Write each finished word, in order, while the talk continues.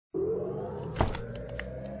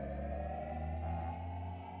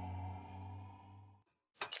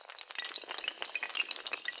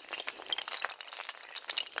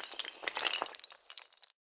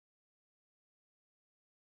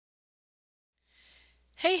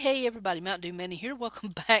Hey everybody, Mntdewmania here.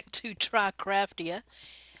 Welcome back to TryCraftia.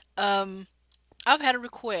 Um, I've had a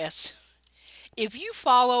request. If you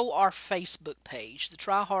follow our Facebook page, the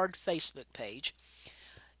TryHard Facebook page,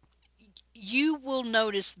 you will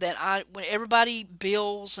notice that when everybody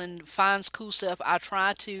builds and finds cool stuff, I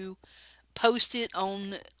try to post it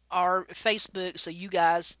on our Facebook so you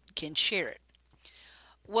guys can share it.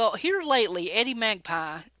 Well, here lately, Eddie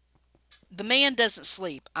Magpie, the man doesn't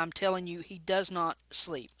sleep. I'm telling you, he does not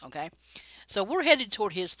sleep, okay? So we're headed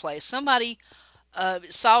toward his place. Somebody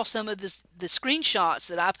saw some of the screenshots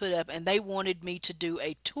that I put up, and they wanted me to do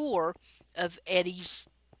a tour of Eddie's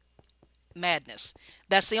madness.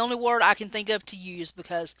 That's the only word I can think of to use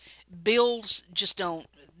because bills just don't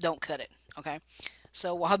cut it. Okay,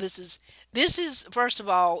 so while this is first of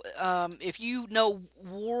all, if you know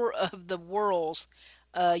War of the Worlds,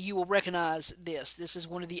 you will recognize this. This is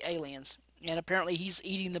one of the aliens, and apparently he's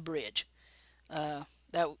eating the bridge.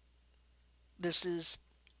 That this is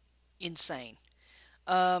insane.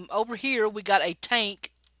 Over here, we got a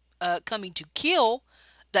tank coming to kill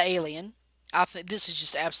the alien. I think this is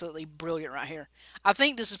just absolutely brilliant right here. I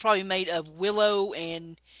think this is probably made of willow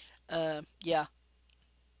and, yeah,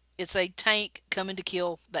 it's a tank coming to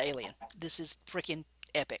kill the alien. This is freaking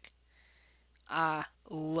epic. I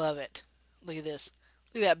love it. Look at this.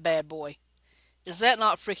 Look at that bad boy. Is that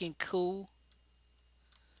not freaking cool?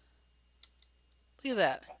 Look at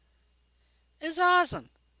that. It's awesome.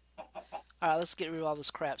 Alright, let's get rid of all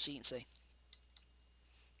this crap so you can see.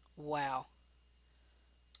 Wow.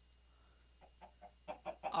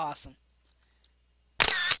 Awesome.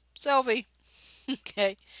 Selfie.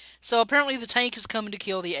 Okay. So apparently the tank is coming to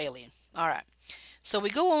kill the alien. Alright. So we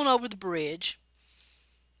go on over the bridge.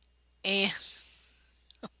 And,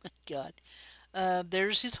 oh my god.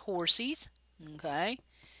 There's his horsies. Okay.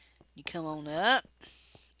 You come on up.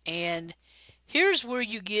 And here's where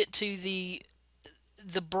you get to the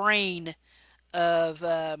brain of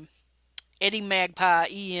Eddie Magpie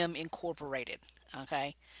EM Incorporated.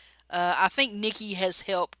 Okay. I think Nikki has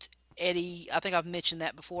helped Eddie. I think I've mentioned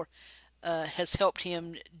that before. Has helped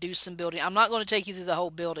him do some building. I'm not going to take you through the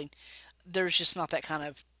whole building. There's just not that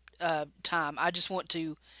kind of time. I just want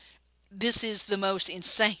to. This is the most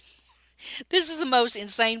insane. This is the most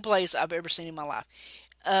insane place I've ever seen in my life.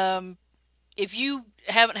 If you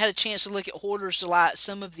haven't had a chance to look at Hoarder's Delight,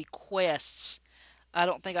 some of the quests. I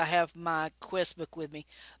don't think I have my quest book with me,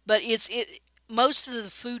 but most of the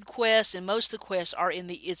food quests and most of the quests are in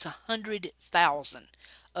it's 100,000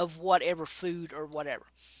 of whatever food or whatever.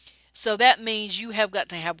 So that means you have got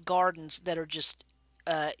to have gardens that are just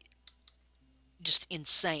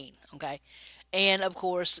insane, okay? And of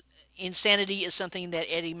course, insanity is something that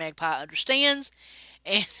Eddie Magpie understands,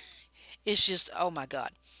 and it's just oh my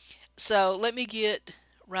god. So let me get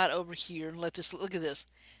right over here and look at this.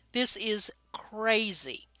 This is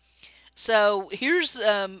crazy. So here's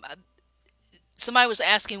somebody was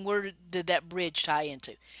asking where did that bridge tie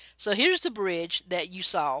into. So here's the bridge that you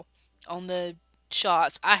saw on the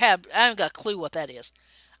shots. I haven't got a clue what that is.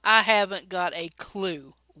 I haven't got a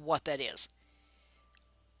clue what that is.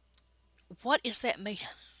 What is that made of?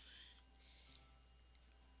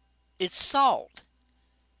 It's salt.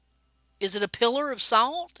 Is it a pillar of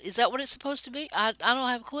salt? Is that what it's supposed to be? I don't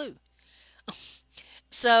have a clue.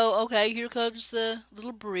 So, okay, here comes the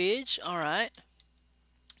little bridge. All right.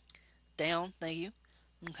 Down, thank you.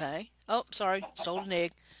 Okay. Oh, sorry, stole an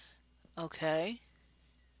egg. Okay.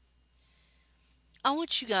 I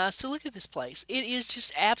want you guys to look at this place. It is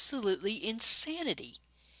just absolutely insanity.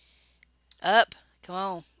 Up. Come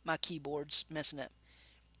on. My keyboard's messing up.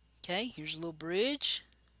 Okay, here's a little bridge.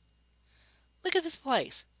 Look at this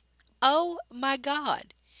place. Oh my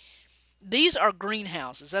god. These are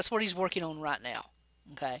greenhouses. That's what he's working on right now.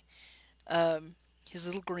 Okay. His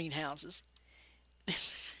little greenhouses.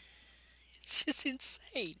 It's just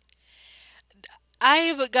insane. I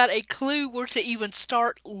haven't got a clue where to even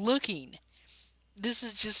start looking. This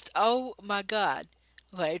is just, oh my god.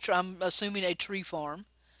 Okay, I'm assuming a tree farm.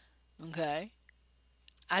 Okay.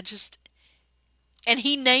 And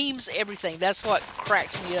he names everything. That's what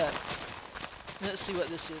cracks me up. Let's see what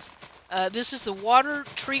this is. This is the water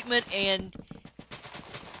treatment and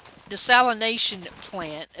desalination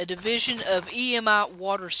plant, a division of EMI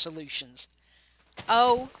Water Solutions.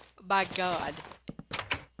 Oh my god.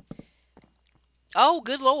 Oh,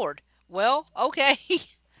 good lord. Well, okay.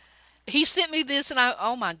 He sent me this and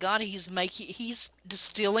oh my god, he's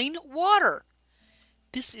distilling water.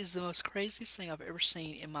 This is the most craziest thing I've ever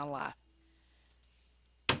seen in my life.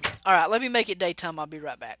 Alright, let me make it daytime. I'll be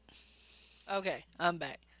right back. Okay, I'm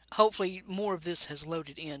back. Hopefully more of this has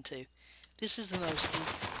loaded in too. This is the most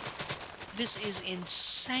This is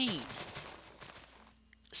insane.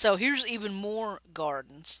 So here's even more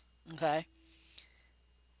gardens. Okay.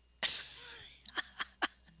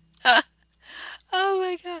 Oh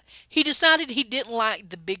my God. He decided he didn't like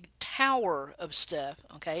the big tower of stuff.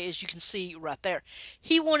 Okay, as you can see right there.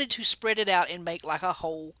 He wanted to spread it out and make like a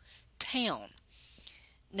whole town.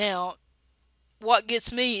 Now, what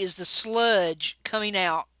gets me is the sludge coming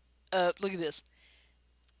out. Look at this.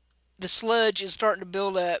 The sludge is starting to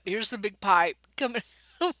build up. Here's the big pipe coming.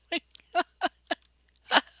 Oh my God.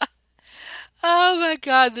 Oh my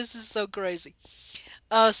God, this is so crazy.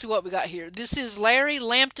 Let's see what we got here. This is Larry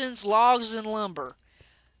Lampton's Logs and Lumber.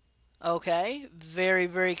 Okay, very,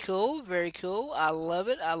 very cool. Very cool. I love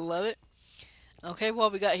it. I love it. Okay,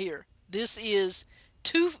 what we got here? This is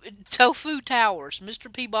Tofu Towers,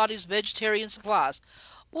 Mr. Peabody's Vegetarian Supplies.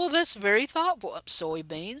 Well, that's very thoughtful.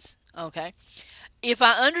 Soybeans. Okay. If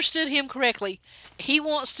I understood him correctly, he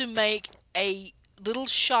wants to make a little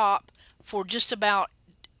shop for just about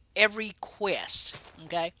every quest.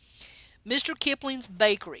 Okay. Mr. Kipling's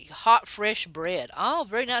Bakery, hot fresh bread. Oh,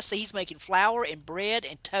 very nice. So he's making flour and bread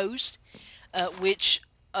and toast, which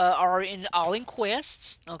are all in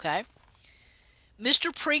quests. Okay.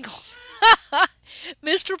 Mr. Pringles,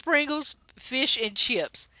 Mr. Pringles Fish and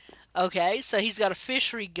Chips. Okay, so he's got a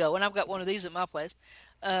fishery going. I've got one of these at my place.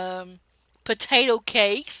 Potato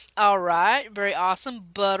cakes. All right, very awesome.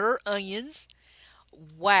 Butter, onions.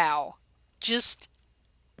 Wow, just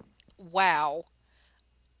wow.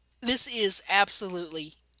 This is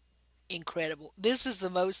absolutely incredible. This is the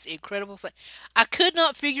most incredible thing. I could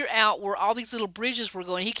not figure out where all these little bridges were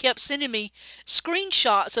going. He kept sending me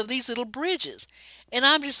screenshots of these little bridges. And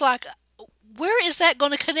I'm just like, where is that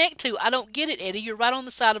going to connect to? I don't get it, Eddie. You're right on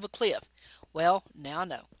the side of a cliff. Well, now I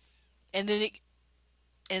know. And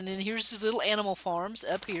then here's his little animal farms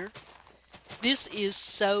up here. This is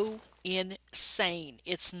so insane.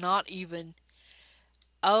 It's not even...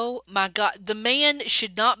 Oh my God. The man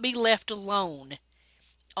should not be left alone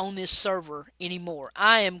on this server anymore.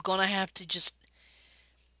 I am going to have to just...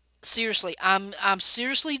 Seriously, I'm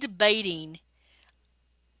seriously debating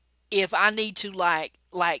if I need to like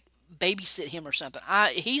babysit him or something.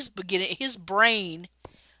 His brain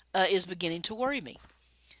is beginning to worry me.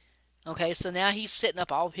 Okay, so now he's setting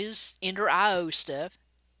up all of his Ender IO stuff.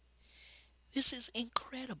 This is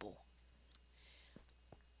incredible.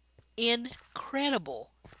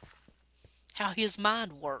 Incredible how his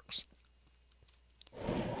mind works.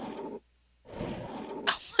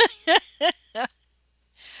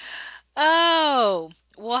 Oh,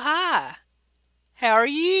 well, hi. How are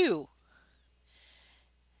you?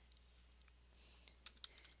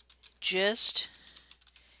 Just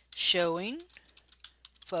showing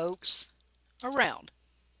folks around.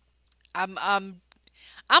 I'm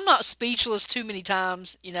not speechless too many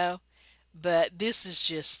times, but this is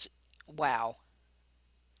just wow.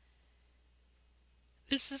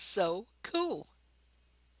 This is so cool.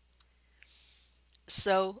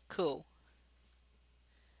 So cool.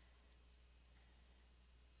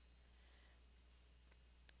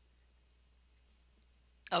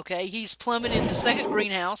 Okay, he's plumbing in the second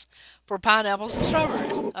greenhouse for pineapples and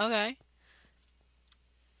strawberries. Okay.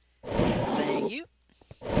 Thank you.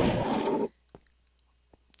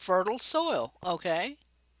 Fertile soil. Okay.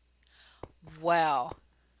 Wow.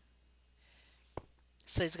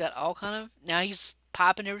 So he's got all kind of... Now he's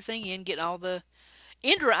piping everything in, getting all the...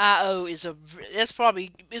 Ender IO is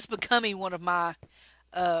it's becoming one of my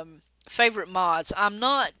favorite mods. I'm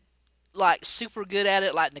not like super good at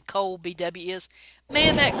it like Nicole BW is.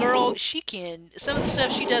 Man, that girl, some of the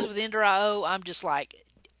stuff she does with Ender IO, I'm just like,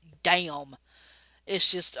 damn. It's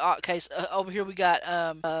just, okay, so over here we got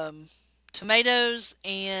tomatoes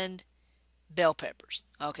and bell peppers.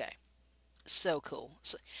 Okay. So cool.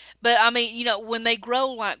 But, I mean, when they grow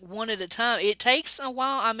like one at a time, it takes a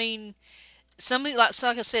while. I mean, like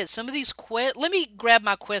I said, some of these quests, let me grab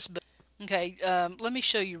my quest book. Okay, let me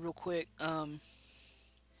show you real quick.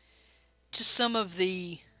 Just some of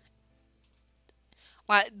the,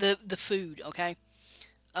 like the food, okay?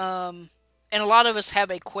 And a lot of us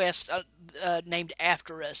have a quest named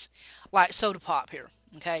after us, like Soda Pop here,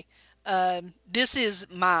 okay? This is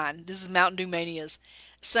mine. This is Mntdewmania's.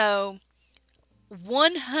 So,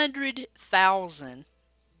 100,000,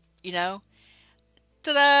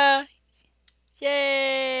 ta-da!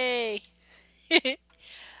 Yay!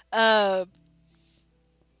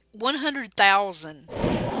 100,000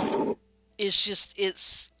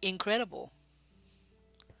 it's incredible.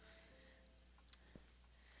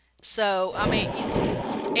 So, I mean,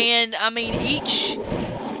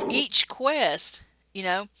 each quest,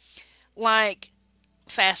 like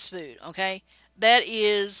fast food, okay? That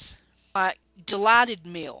is Like delighted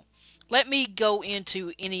meal. Let me go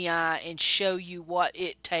into NEI and show you what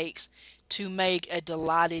it takes to make a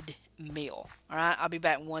delighted meal. All right, I'll be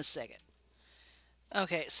back in 1 second.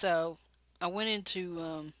 Okay, so I went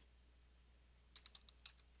into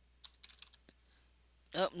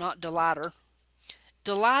oh, not delighter,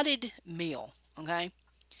 delighted meal. Okay,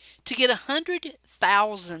 to get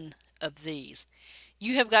 100,000 of these,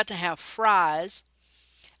 you have got to have fries,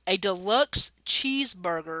 a deluxe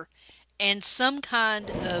cheeseburger, and some kind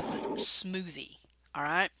of smoothie. All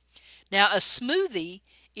right. Now, a smoothie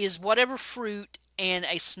is whatever fruit and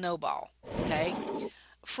a snowball. Okay.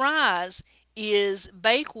 Fries is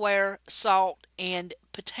bakeware, salt, and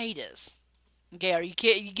potatoes. Okay. Are you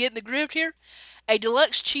getting the drift here? A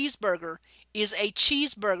deluxe cheeseburger is a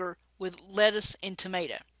cheeseburger with lettuce and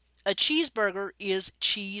tomato. A cheeseburger is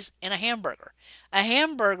cheese and a hamburger. A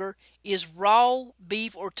hamburger is raw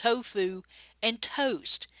beef or tofu and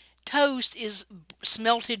toast. Toast is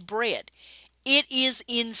smelted bread. It is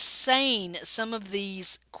insane, some of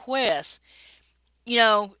these quests. You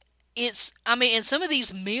know, I mean, and some of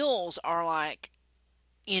these meals are like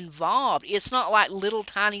involved. It's not like little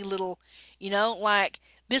tiny little, like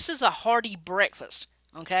this is a hearty breakfast,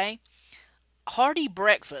 okay? Hearty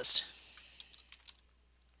breakfast,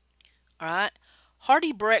 all right?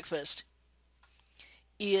 Hearty breakfast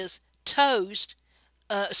is toast,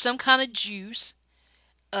 some kind of juice,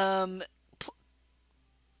 um,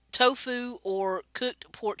 tofu or cooked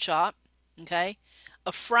pork chop, okay?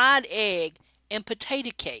 A fried egg, and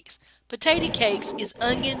potato cakes. Potato cakes is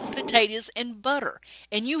onion, potatoes, and butter.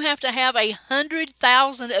 And you have to have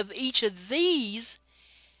 100,000 of each of these.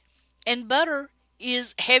 And butter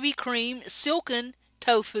is heavy cream, silken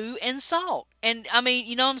tofu, and salt. And I mean,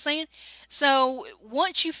 you know what I'm saying? So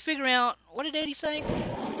once you figure out, what did Eddie say?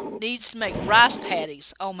 Needs to make rice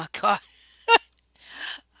patties. Oh my God.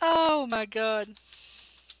 Oh my God.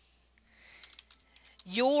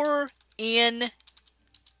 You're insane.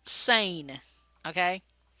 Okay?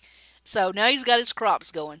 So now he's got his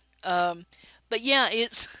crops going. But yeah,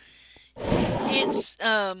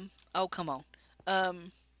 oh come on.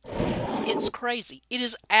 It's crazy. It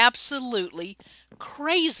is absolutely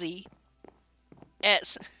crazy.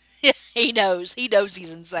 At he knows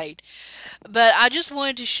he's insane. But I just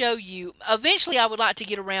wanted to show you. Eventually, I would like to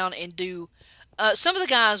get around and do. Some of the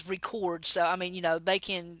guys record, so I mean, they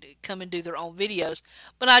can come and do their own videos.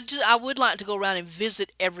 But I would like to go around and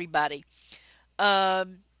visit everybody.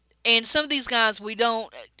 And some of these guys we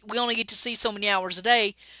only get to see so many hours a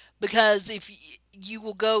day, because if you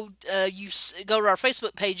will go go to our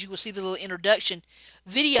Facebook page, you will see the little introduction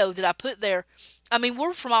video that I put there. I mean,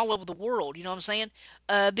 we're from all over the world, you know what I'm saying?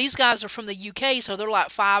 These guys are from the UK, so they're like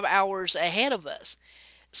 5 hours ahead of us.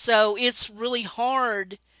 So it's really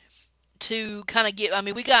hard to kind of get. I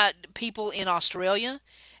mean, we got people in Australia,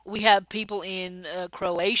 we have people in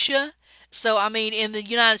Croatia. So, I mean, in the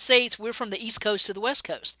United States, we're from the East Coast to the West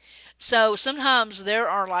Coast. So sometimes there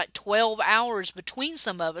are like 12 hours between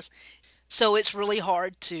some of us. So it's really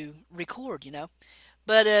hard to record.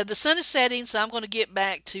 But the sun is setting, so I'm going to get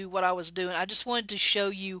back to what I was doing. I just wanted to show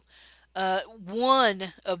you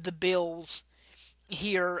one of the builds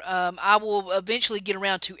here. I will eventually get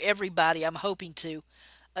around to everybody, I'm hoping to.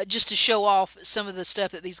 Just to show off some of the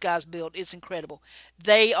stuff that these guys build. It's incredible.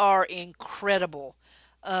 They are incredible.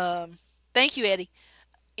 Thank you, Eddie.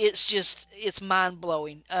 It's mind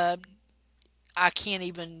blowing. I can't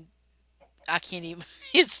even,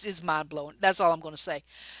 it's mind blowing. That's all I'm going to say.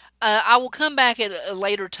 I will come back at a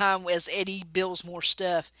later time as Eddie builds more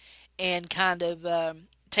stuff and kind of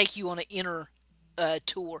take you on an inner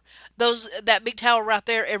tour. That big tower right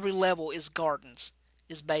there, every level is gardens,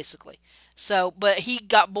 is basically. So, but he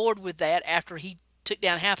got bored with that after he took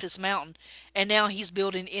down half this mountain, and now he's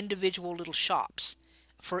building individual little shops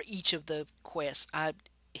for each of the quests.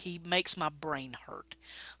 He makes my brain hurt,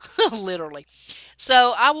 literally.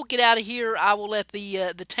 So I will get out of here. I will let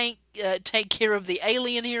the tank take care of the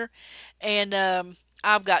alien here, and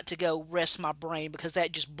I've got to go rest my brain because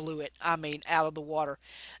that just blew it. I mean, out of the water.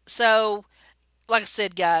 So, like I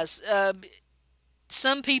said, guys,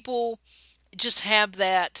 some people just have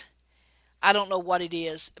that. I don't know what it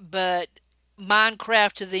is, but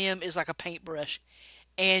Minecraft to them is like a paintbrush,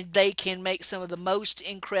 and they can make some of the most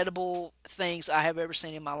incredible things I have ever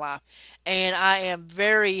seen in my life. And I am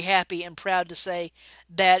very happy and proud to say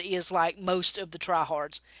that is like most of the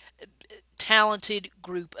TryHards. Talented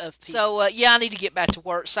group of people. So, yeah, I need to get back to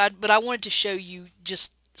work. But I wanted to show you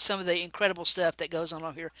just some of the incredible stuff that goes on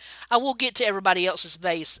over here. I will get to everybody else's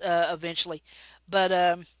base eventually. But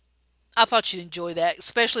I thought you'd enjoy that,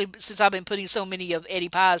 especially since I've been putting so many of Eddie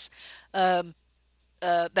Pie's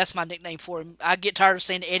That's my nickname for him. I get tired of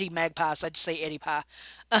saying Eddie Magpie, so I just say Eddie Pie.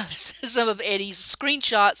 Some of Eddie's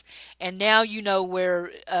screenshots, and now you know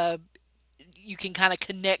where you can kind of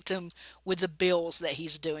connect him with the bills that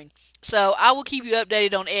he's doing. So I will keep you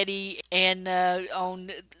updated on Eddie and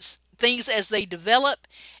on things as they develop.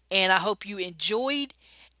 And I hope you enjoyed.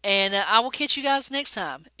 And I will catch you guys next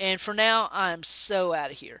time. And for now, I'm so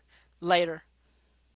out of here. Later.